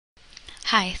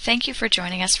Hi, thank you for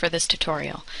joining us for this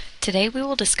tutorial. Today we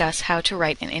will discuss how to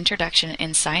write an introduction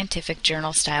in scientific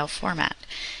journal style format.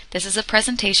 This is a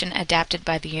presentation adapted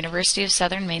by the University of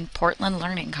Southern Maine Portland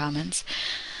Learning Commons.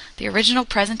 The original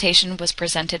presentation was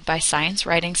presented by Science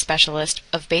Writing Specialist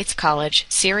of Bates College,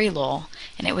 Seri Lowell,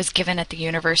 and it was given at the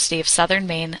University of Southern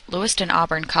Maine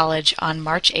Lewiston-Auburn College on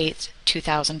March 8,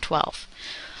 2012.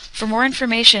 For more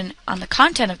information on the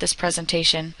content of this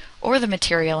presentation or the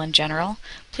material in general,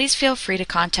 please feel free to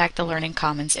contact the Learning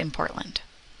Commons in Portland.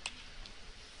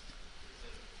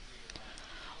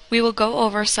 We will go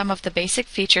over some of the basic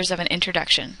features of an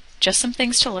introduction, just some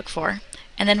things to look for,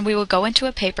 and then we will go into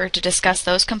a paper to discuss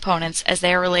those components as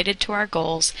they are related to our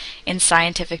goals in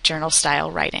scientific journal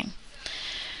style writing.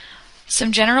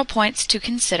 Some general points to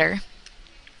consider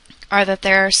are that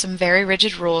there are some very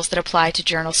rigid rules that apply to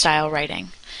journal style writing.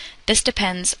 This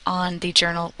depends on the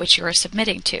journal which you are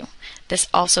submitting to. This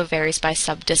also varies by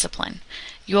subdiscipline.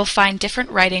 You will find different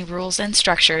writing rules and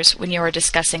structures when you are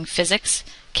discussing physics,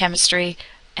 chemistry,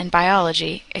 and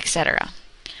biology, etc.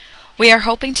 We are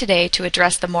hoping today to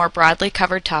address the more broadly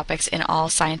covered topics in all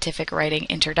scientific writing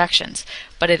introductions,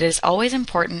 but it is always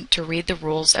important to read the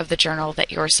rules of the journal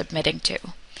that you are submitting to.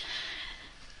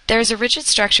 There is a rigid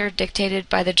structure dictated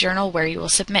by the journal where you will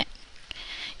submit.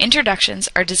 Introductions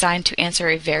are designed to answer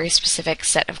a very specific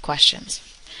set of questions.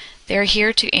 They are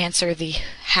here to answer the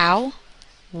how,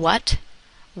 what,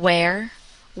 where,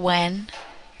 when,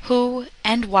 who,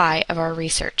 and why of our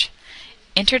research.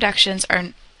 Introductions are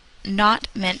not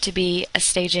meant to be a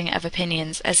staging of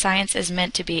opinions, as science is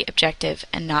meant to be objective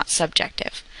and not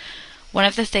subjective. One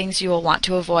of the things you will want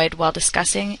to avoid while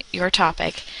discussing your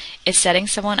topic is setting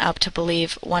someone up to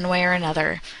believe one way or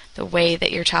another the way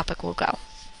that your topic will go.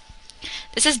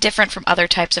 This is different from other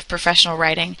types of professional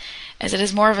writing, as it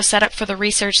is more of a setup for the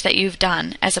research that you've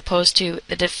done as opposed to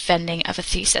the defending of a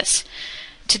thesis.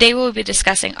 Today we will be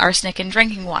discussing arsenic in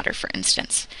drinking water, for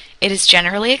instance. It is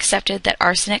generally accepted that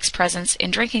arsenic's presence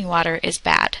in drinking water is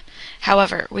bad.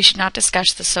 However, we should not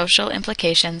discuss the social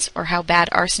implications or how bad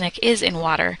arsenic is in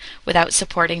water without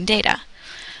supporting data.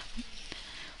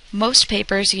 Most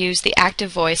papers use the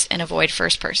active voice and avoid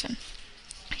first person.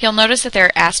 You'll notice that there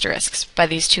are asterisks by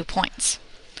these 2 points,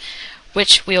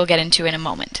 which we will get into in a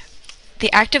moment.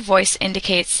 The active voice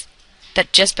indicates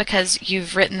that just because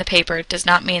you've written the paper does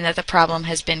not mean that the problem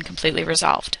has been completely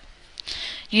resolved.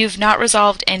 You've not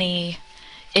resolved any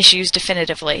issues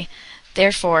definitively,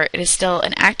 therefore it is still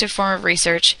an active form of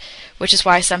research, which is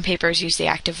why some papers use the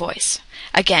active voice.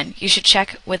 Again, you should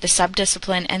check with the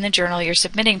subdiscipline and the journal you're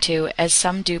submitting to, as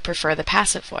some do prefer the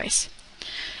passive voice.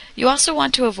 You also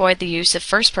want to avoid the use of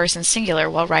first-person singular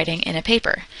while writing in a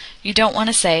paper. You don't want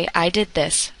to say, I did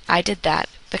this, I did that,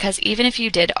 because even if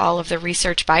you did all of the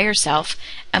research by yourself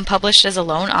and published as a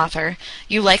lone author,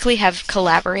 you likely have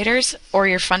collaborators or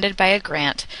you're funded by a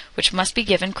grant, which must be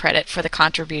given credit for the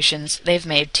contributions they've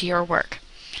made to your work.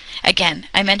 Again,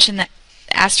 I mentioned that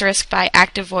asterisk by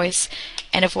active voice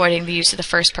and avoiding the use of the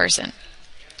first person.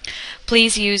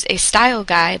 Please use a style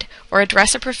guide or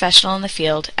address a professional in the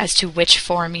field as to which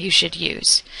form you should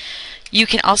use. You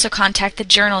can also contact the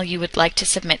journal you would like to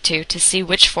submit to see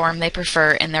which form they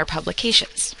prefer in their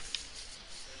publications.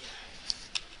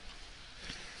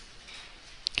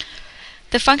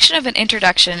 The function of an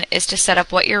introduction is to set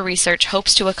up what your research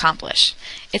hopes to accomplish.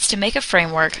 It's to make a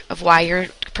framework of why you're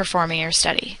performing your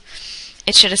study.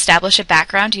 It should establish a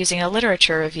background using a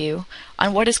literature review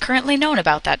on what is currently known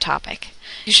about that topic.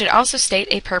 You should also state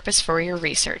a purpose for your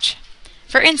research.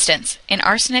 For instance, in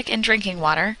arsenic in drinking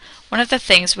water, one of the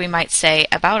things we might say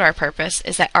about our purpose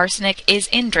is that arsenic is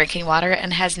in drinking water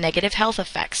and has negative health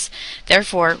effects.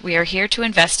 Therefore, we are here to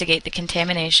investigate the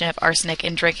contamination of arsenic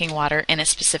in drinking water in a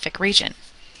specific region.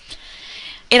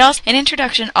 An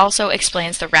introduction also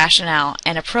explains the rationale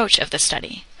and approach of the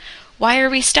study. Why are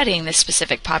we studying this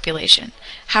specific population?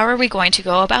 How are we going to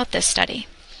go about this study?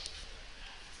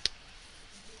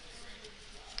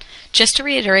 Just to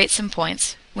reiterate some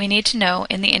points, we need to know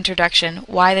in the introduction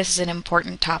why this is an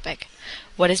important topic.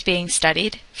 What is being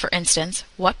studied, for instance,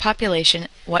 what population,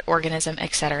 what organism,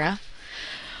 etc.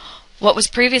 What was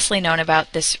previously known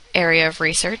about this area of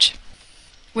research,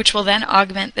 which will then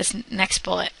augment this next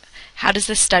bullet. How does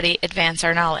this study advance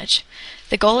our knowledge?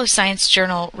 The goal of science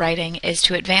journal writing is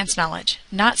to advance knowledge,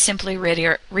 not simply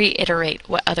reiterate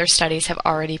what other studies have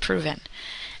already proven.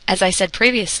 As I said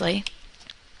previously,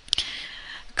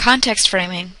 context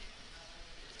framing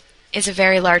is a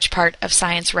very large part of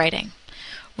science writing.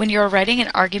 When you're writing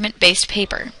an argument-based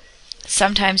paper,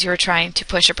 sometimes you're trying to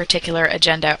push a particular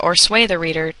agenda or sway the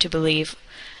reader to believe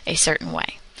a certain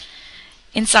way.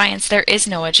 In science, there is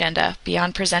no agenda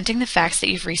beyond presenting the facts that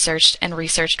you've researched and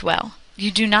researched well. You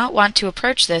do not want to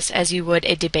approach this as you would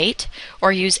a debate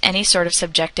or use any sort of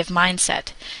subjective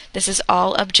mindset. This is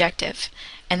all objective,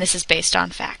 and this is based on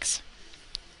facts.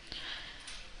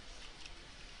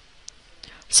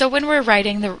 So when we're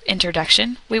writing the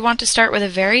introduction, we want to start with a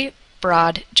very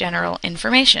broad general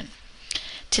information.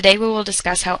 Today we will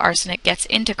discuss how arsenic gets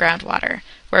into groundwater,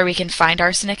 where we can find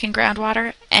arsenic in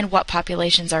groundwater, and what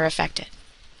populations are affected.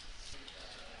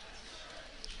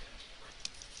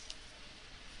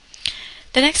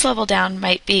 The next level down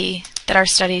might be that our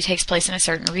study takes place in a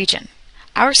certain region.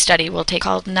 Our study will take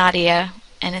called Nadia,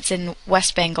 and it's in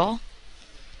West Bengal.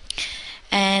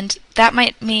 And that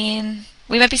might mean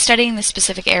we might be studying this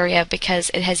specific area because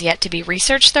it has yet to be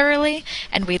researched thoroughly,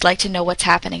 and we'd like to know what's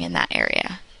happening in that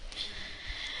area.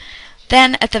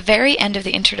 Then, at the very end of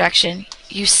the introduction,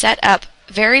 you set up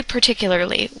very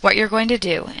particularly what you're going to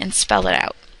do and spell it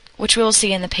out, which we will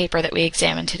see in the paper that we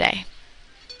examine today.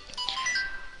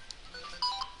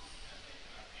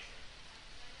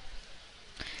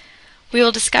 We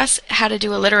will discuss how to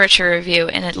do a literature review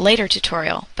in a later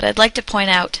tutorial, but I'd like to point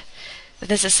out that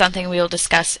this is something we will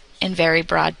discuss in very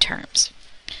broad terms.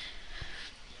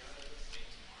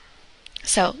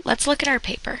 So, let's look at our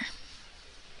paper.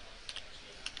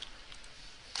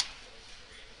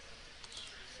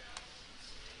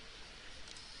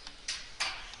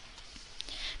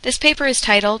 This paper is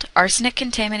titled Arsenic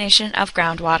Contamination of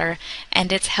Groundwater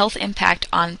and Its Health Impact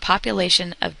on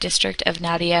Population of District of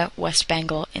Nadia, West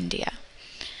Bengal, India.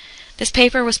 This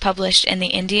paper was published in the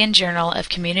Indian Journal of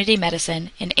Community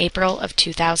Medicine in April of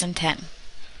 2010.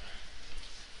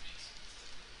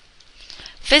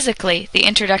 Physically, the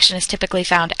introduction is typically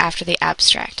found after the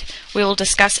abstract. We will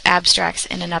discuss abstracts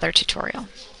in another tutorial.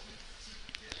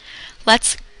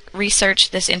 Let's research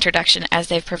this introduction as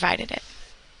they've provided it.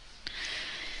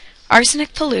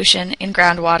 Arsenic pollution in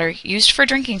groundwater used for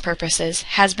drinking purposes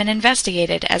has been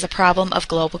investigated as a problem of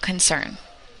global concern.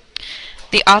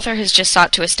 The author has just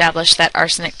sought to establish that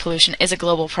arsenic pollution is a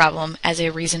global problem as a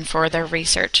reason for their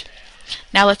research.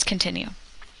 Now let's continue.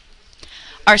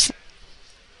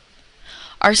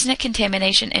 Arsenic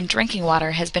contamination in drinking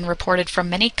water has been reported from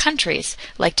many countries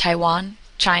like Taiwan,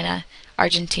 China,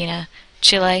 Argentina,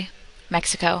 Chile,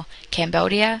 Mexico,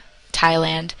 Cambodia,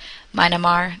 Thailand,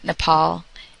 Myanmar, Nepal,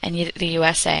 and the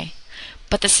USA.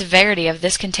 But the severity of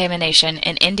this contamination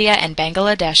in India and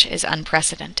Bangladesh is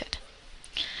unprecedented.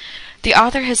 The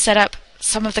author has set up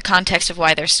some of the context of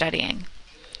why they're studying.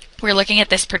 We're looking at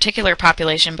this particular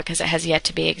population because it has yet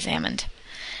to be examined.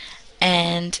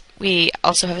 And we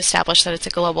also have established that it's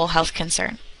a global health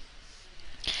concern.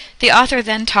 The author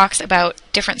then talks about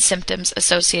different symptoms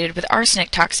associated with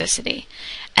arsenic toxicity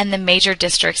and the major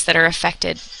districts that are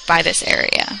affected by this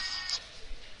area.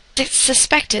 It's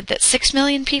suspected that 6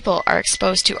 million people are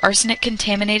exposed to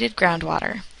arsenic-contaminated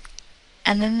groundwater.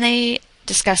 And then they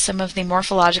discuss some of the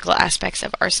morphological aspects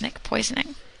of arsenic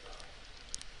poisoning.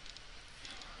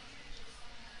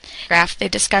 They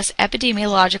discuss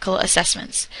epidemiological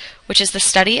assessments, which is the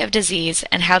study of disease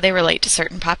and how they relate to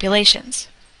certain populations.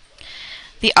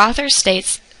 The author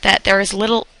states that there is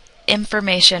little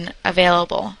information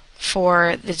available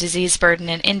for the disease burden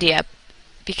in India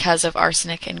because of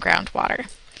arsenic in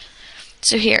groundwater.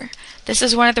 So here, this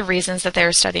is one of the reasons that they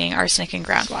are studying arsenic in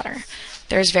groundwater.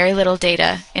 There is very little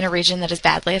data in a region that is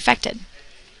badly affected.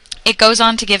 It goes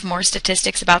on to give more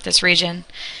statistics about this region,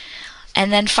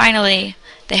 and then finally,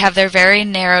 they have their very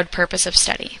narrowed purpose of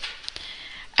study.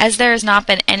 As there has not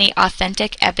been any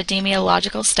authentic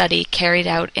epidemiological study carried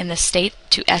out in the state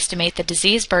to estimate the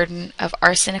disease burden of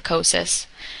arsenicosis,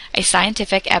 a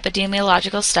scientific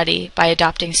epidemiological study by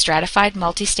adopting stratified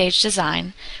multi-stage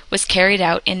design was carried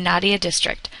out in Nadia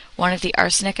district, one of the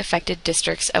arsenic-affected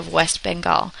districts of West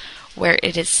Bengal, where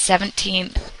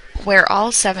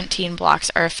all 17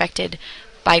 blocks are affected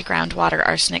by groundwater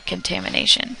arsenic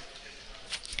contamination.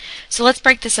 So let's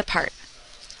break this apart.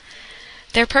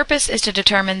 Their purpose is to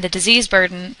determine the disease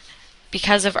burden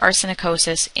because of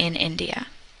arsenicosis in India.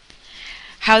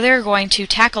 How they're going to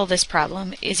tackle this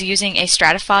problem is using a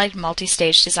stratified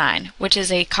multi-stage design, which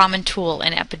is a common tool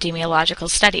in epidemiological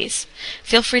studies.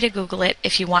 Feel free to Google it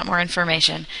if you want more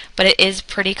information, but it is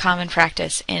pretty common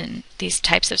practice in these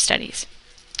types of studies.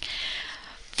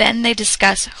 Then they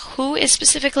discuss who is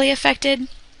specifically affected.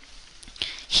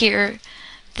 Here,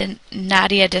 the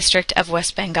Nadia district of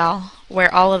West Bengal,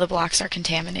 where all of the blocks are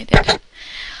contaminated.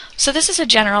 So this is a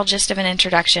general gist of an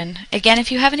introduction. Again,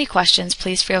 if you have any questions,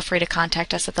 please feel free to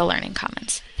contact us at the Learning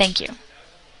Commons. Thank you.